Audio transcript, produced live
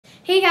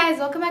Hey guys,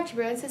 welcome back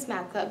to Sis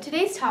Math Club.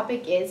 Today's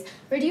topic is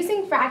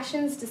reducing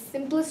fractions to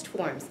simplest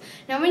forms.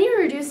 Now when you're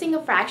reducing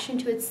a fraction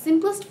to its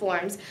simplest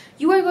forms,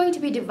 you are going to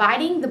be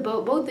dividing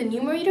both the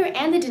numerator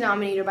and the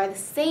denominator by the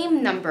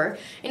same number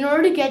in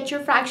order to get your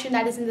fraction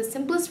that is in the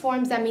simplest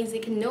forms. That means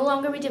it can no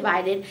longer be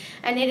divided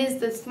and it is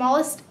the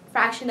smallest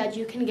fraction that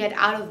you can get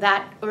out of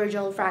that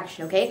original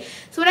fraction, okay?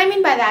 So what I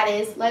mean by that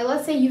is, like,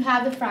 let's say you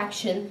have the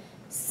fraction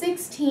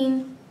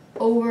 16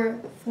 over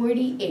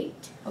 48,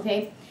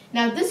 okay?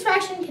 Now this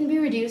fraction can be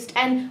reduced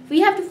and we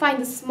have to find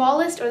the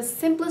smallest or the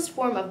simplest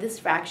form of this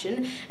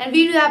fraction, and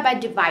we do that by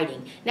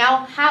dividing.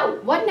 Now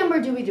what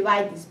number do we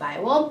divide this by?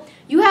 Well,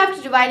 you have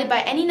to divide it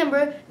by any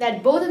number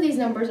that both of these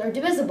numbers are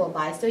divisible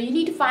by. So you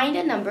need to find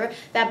a number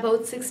that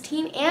both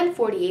 16 and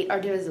 48 are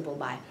divisible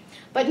by.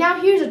 But now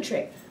here's a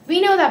trick.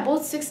 We know that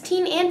both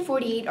 16 and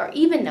 48 are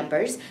even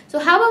numbers, so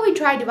how about we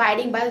try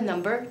dividing by the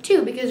number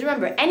 2? Because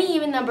remember, any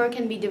even number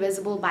can be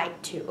divisible by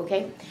 2,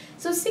 okay?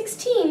 So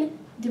 16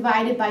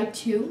 divided by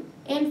 2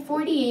 and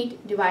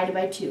 48 divided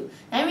by 2.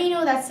 Now we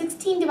know that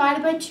 16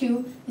 divided by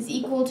 2 is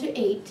equal to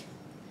 8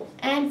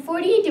 and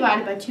 48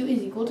 divided by 2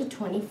 is equal to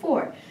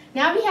 24.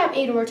 Now we have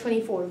 8 over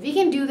 24. We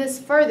can do this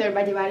further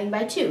by dividing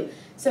by 2.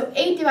 So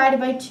 8 divided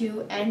by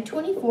 2 and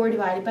 24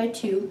 divided by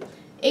 2.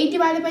 8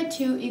 divided by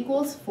 2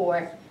 equals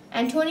 4.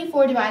 And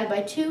 24 divided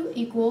by 2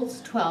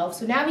 equals 12.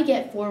 So now we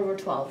get 4 over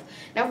 12.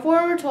 Now 4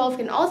 over 12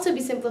 can also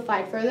be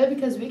simplified further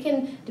because we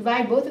can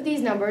divide both of these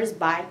numbers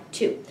by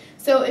 2.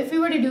 So if we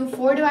were to do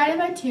 4 divided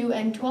by 2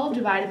 and 12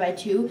 divided by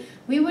 2,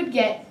 we would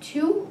get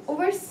 2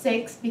 over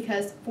 6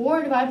 because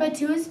 4 divided by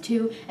 2 is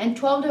 2 and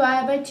 12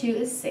 divided by 2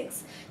 is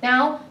 6.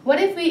 Now,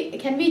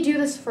 can we do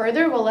this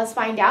further? Well, let's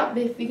find out,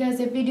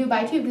 because if we do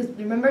by 2, because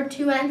remember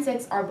 2 and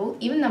 6 are both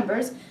even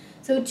numbers.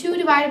 So 2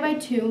 divided by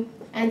 2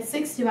 and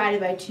 6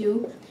 divided by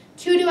 2.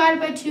 2 divided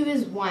by 2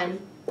 is 1,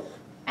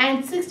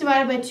 and 6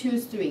 divided by 2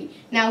 is 3.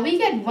 Now we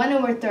get 1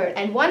 over 3rd,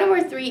 and 1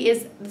 over 3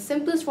 is the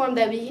simplest form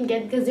that we can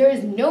get because there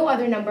is no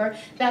other number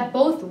that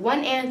both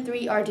 1 and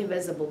 3 are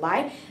divisible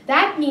by.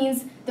 That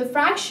means the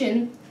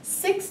fraction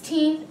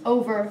 16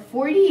 over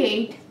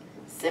 48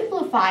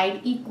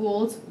 simplified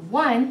equals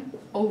 1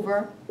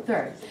 over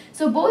 3rd.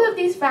 So both of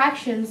these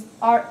fractions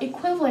are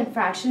equivalent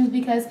fractions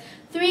because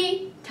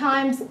 3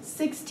 times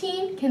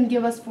 16 can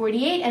give us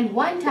 48 and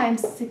 1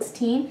 times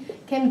 16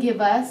 can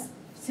give us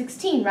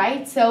 16,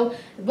 right? So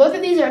both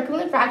of these are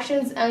equivalent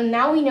fractions, and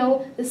now we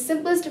know the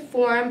simplest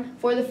form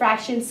for the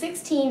fraction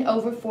 16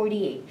 over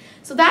 48.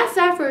 So that's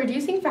that for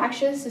reducing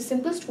fractions to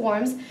simplest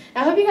forms.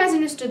 I hope you guys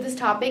understood this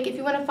topic. If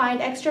you want to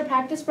find extra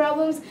practice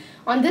problems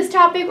on this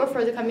topic or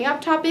for the coming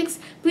up topics,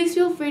 please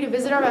feel free to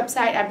visit our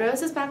website at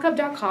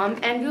sismathclub.com,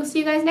 and we'll see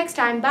you guys next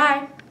time.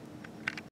 Bye!